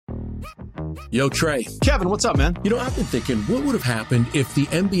Yo, Trey. Kevin, what's up, man? You know, I've been thinking, what would have happened if the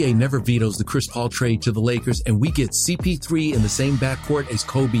NBA never vetoes the Chris Paul trade to the Lakers and we get CP3 in the same backcourt as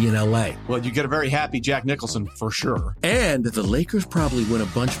Kobe in LA? Well, you get a very happy Jack Nicholson for sure. And the Lakers probably win a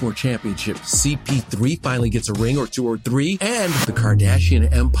bunch more championships. CP3 finally gets a ring or two or three, and the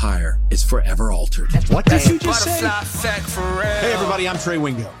Kardashian empire is forever altered. What did you just say? Hey, everybody, I'm Trey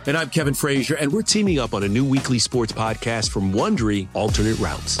Wingo. And I'm Kevin Frazier, and we're teaming up on a new weekly sports podcast from Wondery, Alternate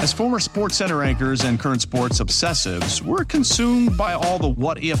Routes. As former Sports Center anchors and current sports obsessives, we're consumed by all the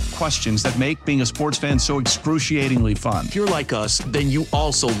what-if questions that make being a sports fan so excruciatingly fun. If you're like us, then you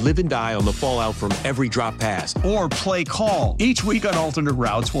also live and die on the fallout from every drop pass. Or play call. Each week on Alternate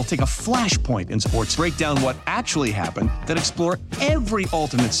Routes, we'll take a flashpoint in sports, break down what actually happened, then explore every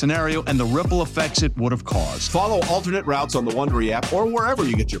alternate scenario and the ripple effects it would have caused. Follow Alternate Routes on the Wondery app or wherever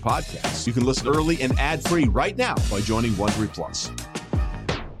you get your podcasts. You can listen early and ad-free right now by joining Wondery Plus.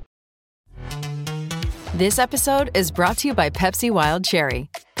 This episode is brought to you by Pepsi Wild Cherry.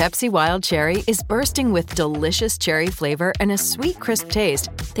 Pepsi Wild Cherry is bursting with delicious cherry flavor and a sweet, crisp taste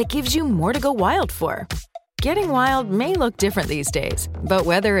that gives you more to go wild for. Getting wild may look different these days, but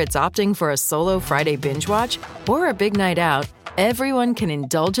whether it's opting for a solo Friday binge watch or a big night out, everyone can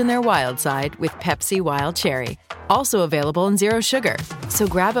indulge in their wild side with Pepsi Wild Cherry. Also available in Zero Sugar. So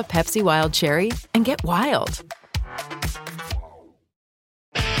grab a Pepsi Wild Cherry and get wild.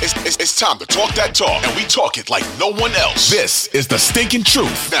 It's time to talk that talk, and we talk it like no one else. This is The Stinking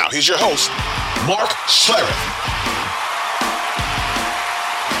Truth. Now, here's your host, Mark Schlereth.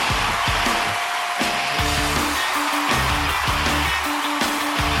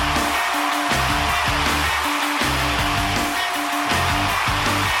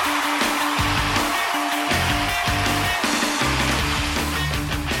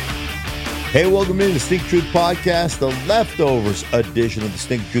 Hey, welcome into the Stink Truth Podcast, the leftovers edition of the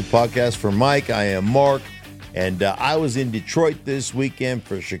Stink Truth Podcast. For Mike, I am Mark, and I was in Detroit this weekend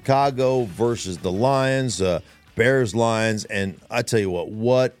for Chicago versus the Lions, Bears-Lions, and I tell you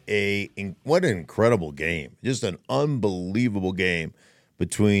what an incredible game. Just an unbelievable game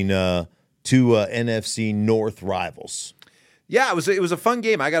between two NFC North rivals. Yeah, it was a fun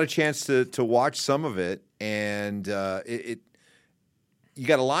game. I got a chance to watch some of it, and you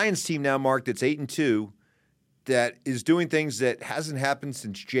got a Lions team now, Mark, that's 8-2, that is doing things that hasn't happened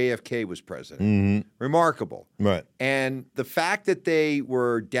since JFK was president. Mm-hmm. Remarkable. Right. And the fact that they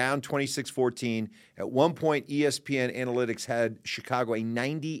were down 26-14, at one point ESPN Analytics had Chicago a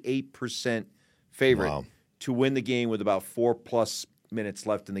 98% favorite to win the game with about 4+ minutes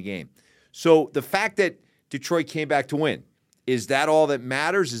left in the game. So the fact that Detroit came back to win, is that all that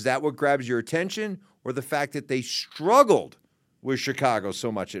matters? Is that what grabs your attention? Or the fact that they struggled with Chicago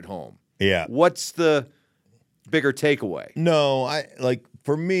so much at home? Yeah. What's the bigger takeaway? No,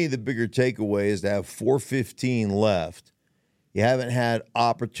 for me, the bigger takeaway is to have 4:15 left. You haven't had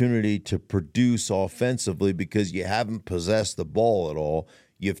opportunity to produce offensively because you haven't possessed the ball at all.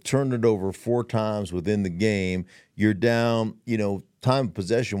 You've turned it over 4 times within the game. You're down, time of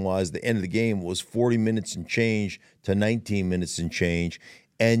possession-wise, the end of the game was 40 minutes and change to 19 minutes and change.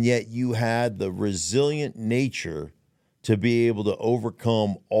 And yet you had the resilient nature to be able to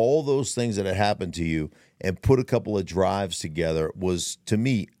overcome all those things that had happened to you and put a couple of drives together was, to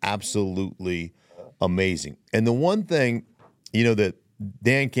me, absolutely amazing. And the one thing, that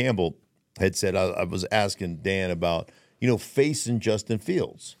Dan Campbell had said, I was asking Dan about, facing Justin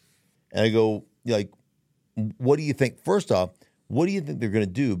Fields. And I go, what do you think? First off, what do you think they're going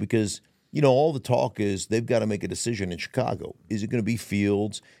to do? Because, all the talk is they've got to make a decision in Chicago. Is it going to be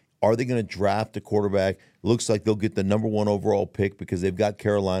Fields? Are they going to draft a quarterback? Looks like they'll get the number 1 overall pick because they've got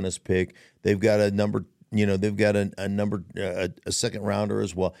Carolina's pick. They've got a number, a second rounder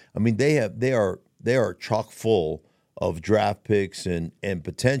as well. I mean, they are chock full of draft picks and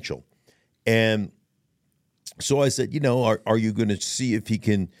potential. And so I said, are you going to see if he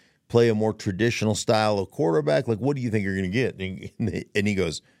can play a more traditional style of quarterback? Like, what do you think you're going to get? And he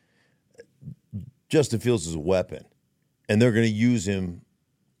goes, Justin Fields is a weapon, and they're going to use him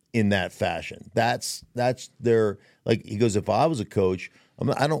in that fashion. That's their, he goes, if I was a coach,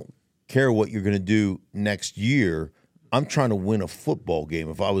 I don't care what you're going to do next year. I'm trying to win a football game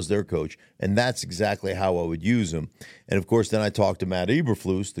if I was their coach, and that's exactly how I would use him. And, of course, then I talked to Matt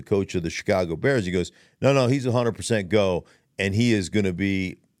Eberflus, the coach of the Chicago Bears. He goes, no, he's 100% go, and he is going to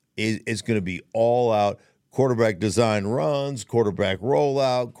be it's going to be all out quarterback design runs, quarterback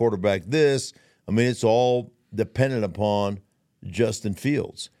rollout, quarterback this. I mean, it's all dependent upon Justin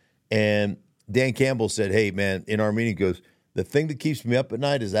Fields. And Dan Campbell said, hey, man, in our meeting, he goes, the thing that keeps me up at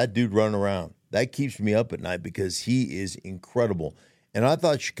night is that dude running around. That keeps me up at night because he is incredible. And I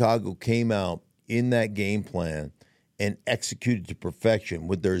thought Chicago came out in that game plan and executed to perfection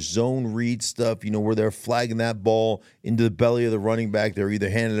with their zone read stuff, where they're flagging that ball into the belly of the running back. They're either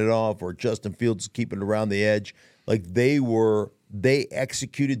handing it off or Justin Fields is keeping it around the edge. Like they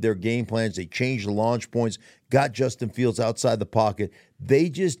executed their game plans. They changed the launch points, got Justin Fields outside the pocket. They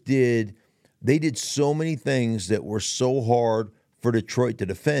did so many things that were so hard for Detroit to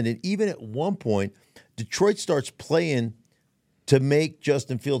defend. And even at one point, Detroit starts playing to make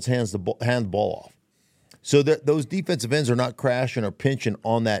Justin Fields hand the ball off. So that those defensive ends are not crashing or pinching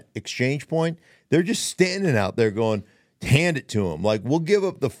on that exchange point. They're just standing out there going, hand it to him. Like, we'll give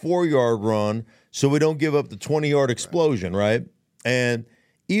up the 4-yard run so we don't give up the 20-yard explosion, right? And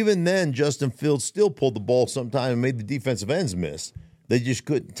even then, Justin Fields still pulled the ball sometime and made the defensive ends miss. They just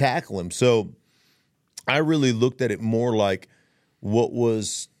couldn't tackle him. So I really looked at it more like what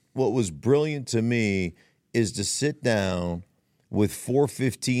was brilliant to me is to sit down with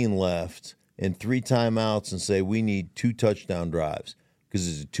 4:15 left and 3 timeouts and say we need 2 touchdown drives because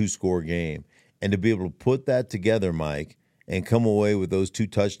it's a 2-score game. And to be able to put that together, Mike, and come away with those 2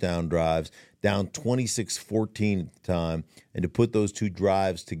 touchdown drives, down 26-14 at the time, and to put those 2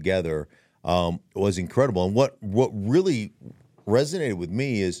 drives together was incredible. And what really resonated with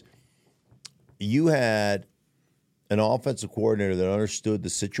me is you had an offensive coordinator that understood the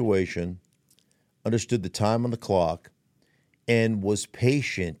situation, understood the time on the clock, and was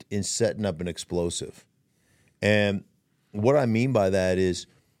patient in setting up an explosive. And what I mean by that is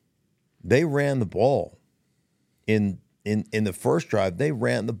they ran the ball. In the first drive, they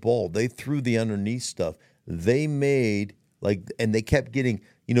ran the ball. They threw the underneath stuff. They made, and they kept getting,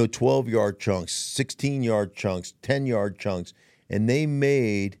 12-yard chunks, 16-yard chunks, 10-yard chunks, and they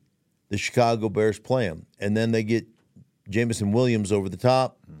made the Chicago Bears play them. And then they get Jameson Williams over the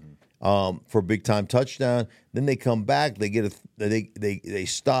top for a big-time touchdown. Then they come back. They get they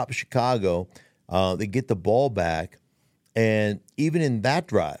stop Chicago. They get the ball back, and even in that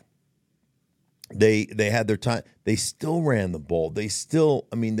drive, they had their time. They still ran the ball. They still,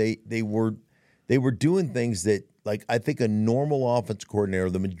 they were doing things that, I think a normal offense coordinator,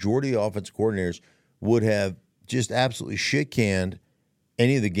 the majority of offense coordinators, would have just absolutely shit-canned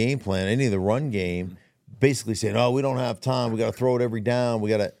any of the game plan, any of the run game, basically saying, "Oh, we don't have time. We got to throw it every down. We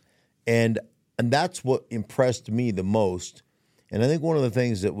got to," and that's what impressed me the most. And I think one of the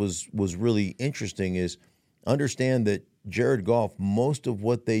things that was really interesting is understand that Jared Goff, most of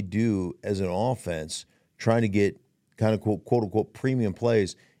what they do as an offense, trying to get kind of quote unquote premium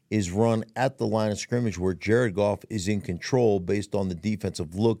plays, is run at the line of scrimmage where Jared Goff is in control based on the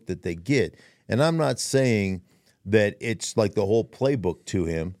defensive look that they get. And I'm not saying that it's like the whole playbook to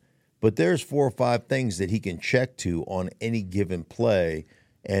him, but there's 4 or 5 things that he can check to on any given play,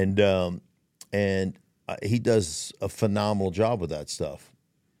 and he does a phenomenal job with that stuff.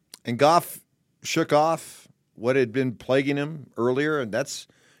 And Goff shook off what had been plaguing him earlier, and that's,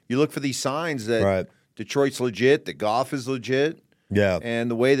 you look for these signs that right. Detroit's legit, that Goff is legit, and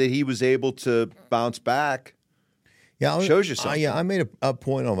the way that he was able to bounce back shows you something. I made a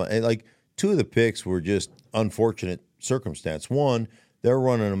point on it. 2 of the picks were just unfortunate circumstance. One, they're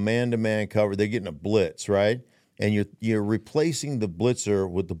running a man-to-man cover. They're getting a blitz, right? And you're replacing the blitzer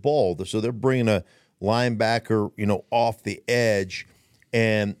with the ball. So they're bringing a linebacker, off the edge,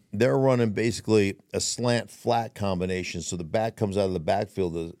 and they're running basically a slant-flat combination. So the back comes out of the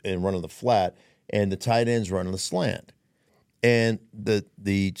backfield and running the flat, and the tight end's running the slant. And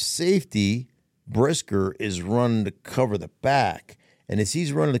the safety, Brisker, is running to cover the back. And as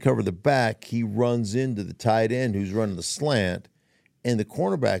he's running to cover the back, he runs into the tight end who's running the slant, and the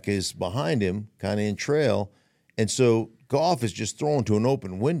cornerback is behind him, kind of in trail. And so Goff is just thrown to an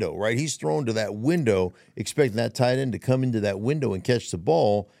open window, right? He's thrown to that window, expecting that tight end to come into that window and catch the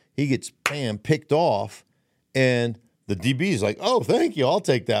ball. He gets, picked off, and the DB is like, "Oh, thank you, I'll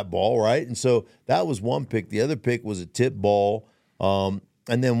take that ball," right? And so that was one pick. The other pick was a tip ball, and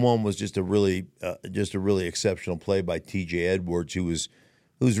then one was just a really exceptional play by T.J. Edwards, who's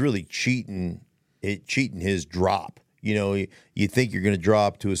really cheating his drop. You think you're going to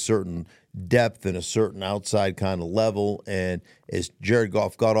drop to a certain depth and a certain outside kind of level, and as Jared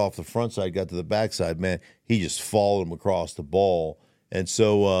Goff got off the front side, got to the backside, man, he just followed him across the ball. And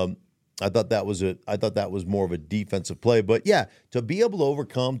so I thought that was more of a defensive play. But yeah, to be able to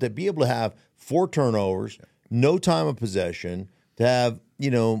overcome, to be able to have 4 turnovers, no time of possession, to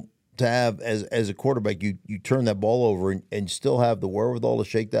have as a quarterback, you turn that ball over and still have the wherewithal to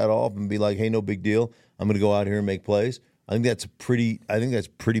shake that off and be like, "Hey, no big deal. I'm going to go out here and make plays." I think that's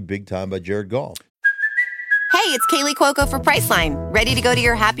pretty big time by Jared Goff. Hey, it's Kaylee Cuoco for Priceline. Ready to go to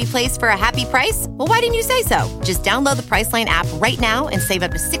your happy place for a happy price? Well, why didn't you say so? Just download the Priceline app right now and save up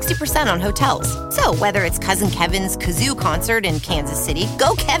to 60% on hotels. So whether it's Cousin Kevin's Kazoo Concert in Kansas City,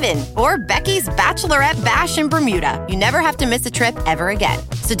 go Kevin, or Becky's Bachelorette Bash in Bermuda, you never have to miss a trip ever again.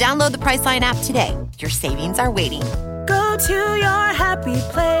 So download the Priceline app today. Your savings are waiting. Go to your happy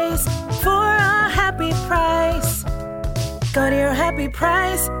place for a happy price. Go to your happy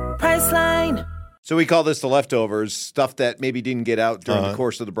price, Priceline. So we call this the leftovers, stuff that maybe didn't get out during the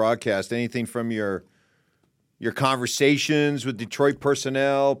course of the broadcast. Anything from your conversations with Detroit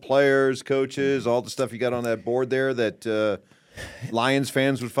personnel, players, coaches, all the stuff you got on that board there that Lions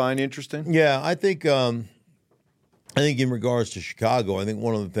fans would find interesting? Yeah, I think in regards to Chicago, I think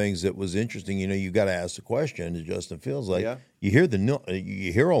one of the things that was interesting, you got to ask the question to Justin Fields, you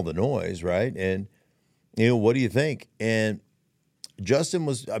hear all the noise, right? And what do you think? And Justin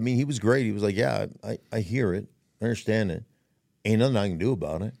he was great. He was like, yeah, I hear it. I understand it. Ain't nothing I can do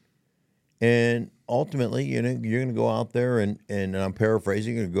about it. And ultimately, you're going to go out there and I'm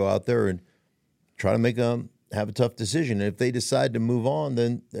paraphrasing, you're going to go out there and try to have a tough decision. And if they decide to move on,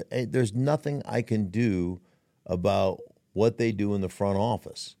 then there's nothing I can do about what they do in the front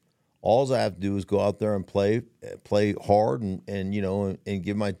office. All I have to do is go out there and play hard and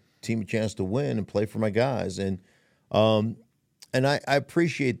give my team a chance to win and play for my guys. And I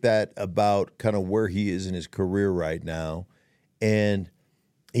appreciate that about kind of where he is in his career right now. And,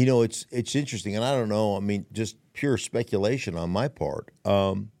 it's interesting. And I don't know, just pure speculation on my part.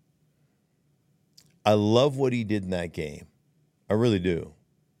 I love what he did in that game. I really do.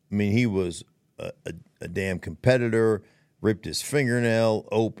 He was a damn competitor, ripped his fingernail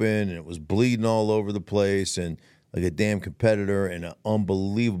open, and it was bleeding all over the place, and like a damn competitor and an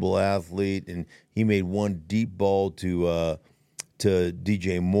unbelievable athlete. And he made one deep ball to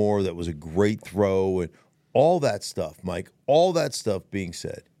DJ Moore that was a great throw, and all that stuff, Mike, all that stuff being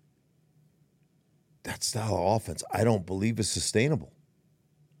said, that style of offense, I don't believe is sustainable.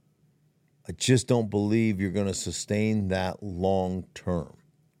 I just don't believe you're going to sustain that long term,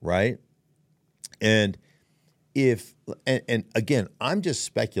 right? And again, I'm just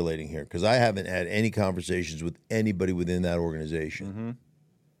speculating here because I haven't had any conversations with anybody within that organization. Mm-hmm.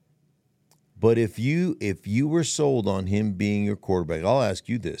 But if you were sold on him being your quarterback, I'll ask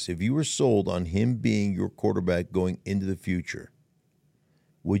you this. If you were sold on him being your quarterback going into the future,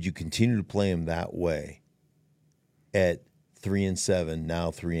 would you continue to play him that way at 3-7, now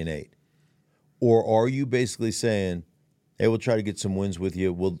 3-8? Or are you basically saying, hey, we'll try to get some wins with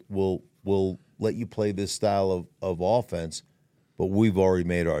you. We'll let you play this style of offense, but we've already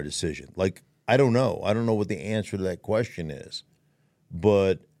made our decision. Like, I don't know. I don't know what the answer to that question is.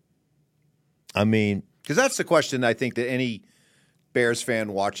 But because that's the question I think that any Bears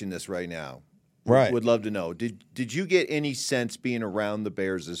fan watching this right now would love to know. Did you get any sense being around the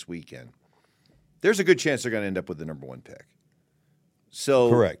Bears this weekend? There's a good chance they're going to end up with the number one pick. So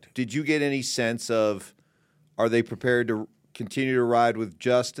correct. Did you get any sense of, are they prepared to continue to ride with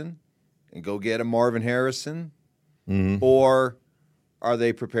Justin and go get a Marvin Harrison? Mm-hmm. Or are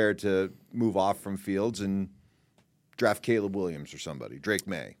they prepared to move off from Fields and draft Caleb Williams or somebody, Drake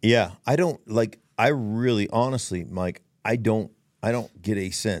May? Yeah, I really, honestly, Mike, I don't get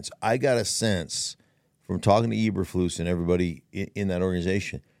a sense. I got a sense from talking to Eberflus and everybody in that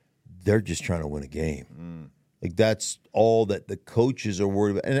organization, they're just trying to win a game. Mm. Like, that's all that the coaches are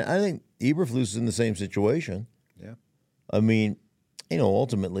worried about. And I think Eberflus is in the same situation. Yeah.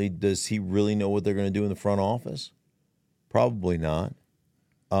 Ultimately, does he really know what they're going to do in the front office? Probably not.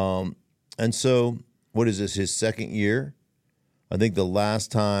 And so, what is this, his second year? I think the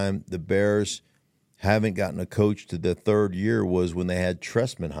last time the Bears haven't gotten a coach to the third year was when they had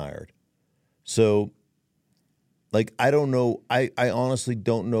Trestman hired. So, I don't know. I honestly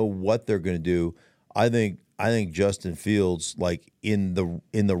don't know what they're going to do. I think Justin Fields, in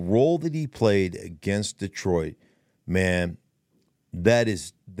the role that he played against Detroit, man, that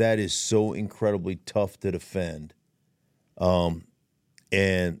is so incredibly tough to defend.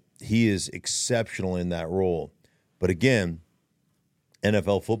 And he is exceptional in that role. But again,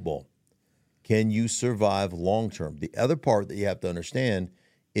 NFL football, can you survive long term? The other part that you have to understand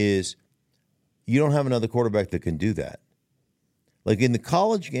is you don't have another quarterback that can do that. Like in the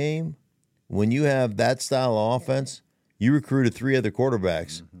college game, when you have that style of offense, you recruited 3 other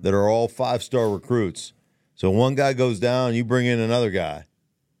quarterbacks that are all 5-star recruits. So one guy goes down, you bring in another guy.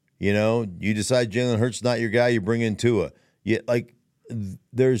 You decide Jalen Hurts not your guy, you bring in Tua.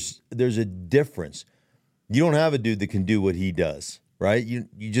 There's a difference. You don't have a dude that can do what he does, right? You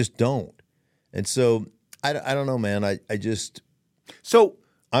just don't. And so I don't know, man. I just so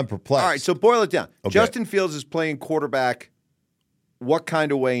I'm perplexed. All right, so boil it down. Okay. Justin Fields is playing quarterback what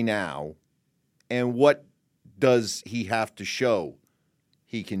kind of way now, and what does he have to show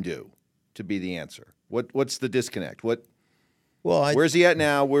he can do to be the answer? What's the disconnect? Where's he at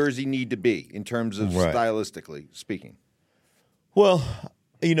now? Where does he need to be in terms of stylistically speaking? Well,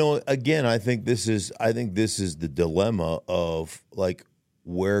 again, I think this is the dilemma of like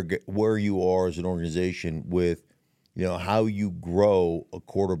where you are as an organization with, how you grow a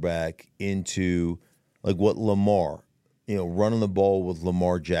quarterback into like what Lamar, running the ball with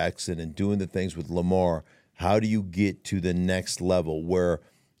Lamar Jackson and doing the things with Lamar. How do you get to the next level where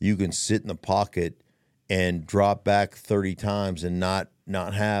you can sit in the pocket and drop back 30 times and not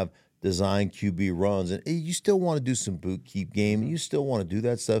have design QB runs? And you still want to do some boot keep game, and you still want to do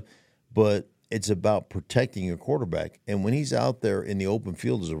that stuff, but it's about protecting your quarterback. And when he's out there in the open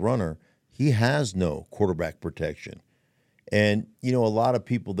field as a runner, he has no quarterback protection. And, a lot of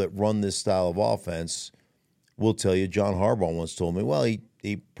people that run this style of offense will tell you, John Harbaugh once told me, well,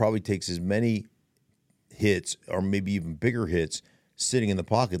 he probably takes as many hits or maybe even bigger hits sitting in the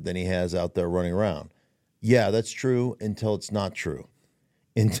pocket than he has out there running around. Yeah, that's true until it's not true.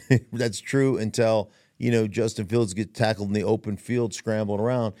 And that's true until, Justin Fields gets tackled in the open field scrambling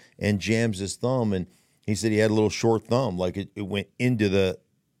around and jams his thumb. And he said he had a little short thumb, like it went into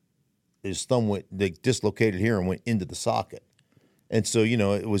his thumb dislocated here and went into the socket. And so,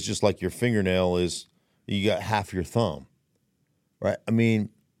 it was just like your fingernail you got half your thumb, right? I mean,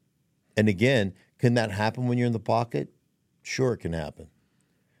 and again, can that happen when you're in the pocket? Sure, it can happen.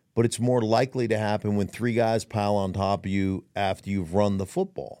 But it's more likely to happen when three guys pile on top of you after you've run the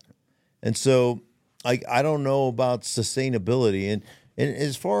football. And so I don't know about sustainability. And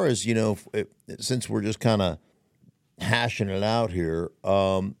as far as, since we're just kind of hashing it out here,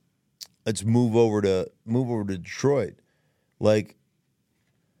 let's move over to Detroit. Like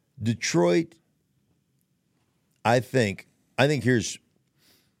Detroit, I think here's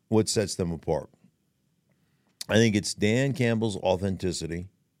what sets them apart. I think it's Dan Campbell's authenticity,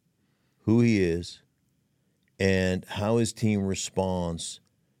 who he is, and how his team responds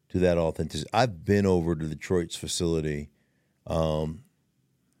to that authenticity. I've been over to Detroit's facility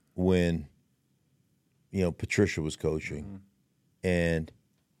when, Patricia was coaching, and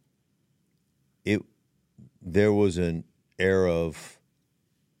there was an air of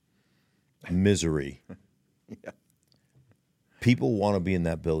misery. Yeah. People want to be in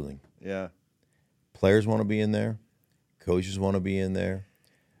that building. Yeah. Players want to be in there. Coaches want to be in there.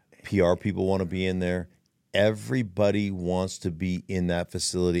 PR people want to be in there. Everybody wants to be in that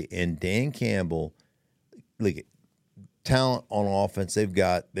facility. And Dan Campbell, like talent on offense, they've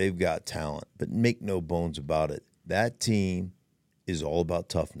got talent. But make no bones about it. That team is all about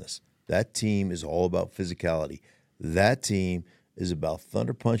toughness. That team is all about physicality. That team is about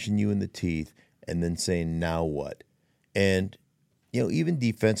thunder punching you in the teeth and then saying, now what? And even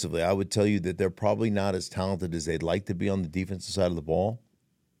defensively, I would tell you that they're probably not as talented as they'd like to be on the defensive side of the ball,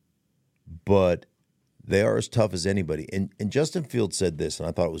 but they are as tough as anybody. And Justin Fields said this, and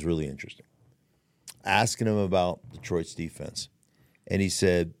I thought it was really interesting, asking him about Detroit's defense. And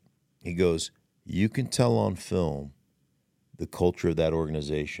he goes, you can tell on film the culture of that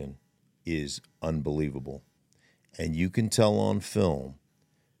organization is unbelievable. And you can tell on film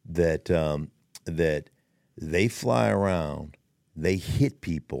that that they fly around, they hit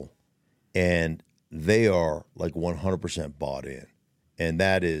people, and they are like 100% bought in. And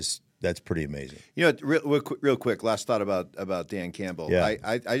that's pretty amazing. Real quick, last thought about Dan Campbell. Yeah.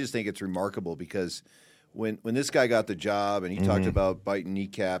 I just think it's remarkable because when this guy got the job and he talked about biting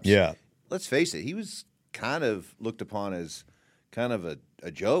kneecaps, yeah, let's face it, he was kind of looked upon as kind of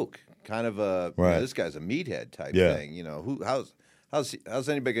a joke, kind of a this guy's a meathead type thing. How's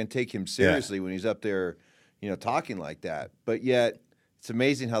anybody going to take him seriously when he's up there, talking like that? But yet, it's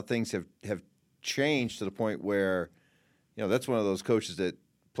amazing how things have changed to the point where, that's one of those coaches that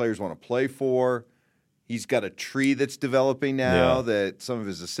players want to play for. He's got a tree that's developing now that some of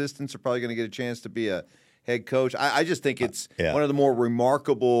his assistants are probably going to get a chance to be a head coach. I just think it's one of the more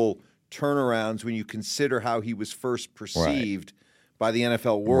remarkable turnarounds when you consider how he was first perceived by the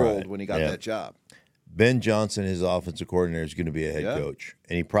NFL world when he got that job. Ben Johnson, his offensive coordinator, is going to be a head coach,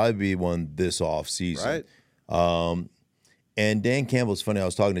 and he'd probably be one this offseason. Right. And Dan Campbell's funny. I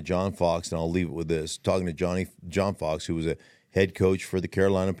was talking to John Fox, and I'll leave it with this. Talking to John Fox, who was a head coach for the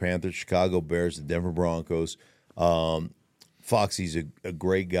Carolina Panthers, Chicago Bears, the Denver Broncos. Foxy's a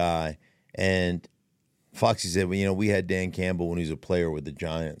great guy. And Foxy said, well, we had Dan Campbell when he was a player with the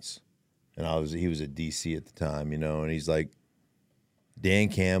Giants. And he was at D.C. at the time, and he's like, Dan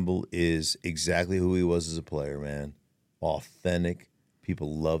Campbell is exactly who he was as a player, man. Authentic,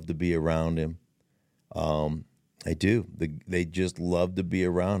 People love to be around him. They do. They just love to be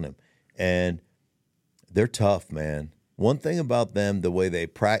around him. And they're tough, man. One thing about them, the way they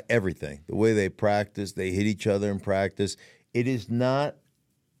everything, the way they practice, they hit each other in practice. It is not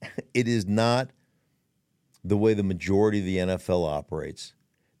the way the majority of the NFL operates.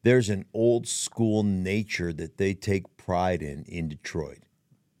 There's an old school nature that they take pride in Detroit.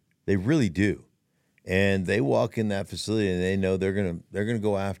 They really do. And they walk in that facility and they know they're gonna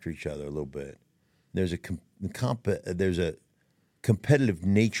go after each other a little bit. There's a competitive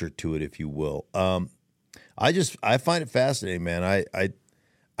nature to it, if you will. I find it fascinating, man.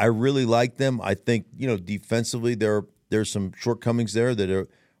 I really like them. I think, defensively there's some shortcomings there that are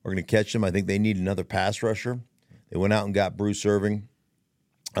going to catch them. I think they need another pass rusher. They went out and got Bruce Irving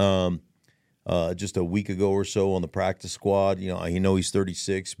just a week ago or so on the practice squad. He's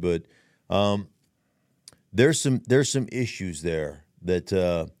 36, but there's some issues there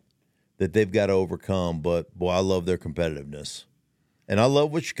that they've got to overcome. But boy, I love their competitiveness. And I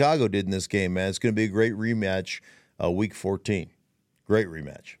love what Chicago did in this game, man. It's going to be a great rematch, Week 14. Great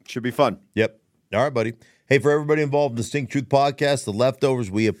rematch. Should be fun. Yep. All right, buddy. Hey, for everybody involved in the Stink Truth Podcast, the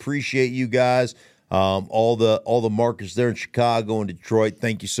Leftovers, we appreciate you guys. All the markets there in Chicago and Detroit,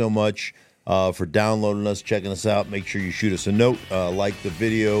 thank you so much for downloading us, checking us out. Make sure you shoot us a note, like the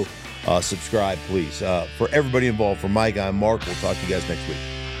video, subscribe, please. For everybody involved, for Mike, I'm Mark. We'll talk to you guys next week.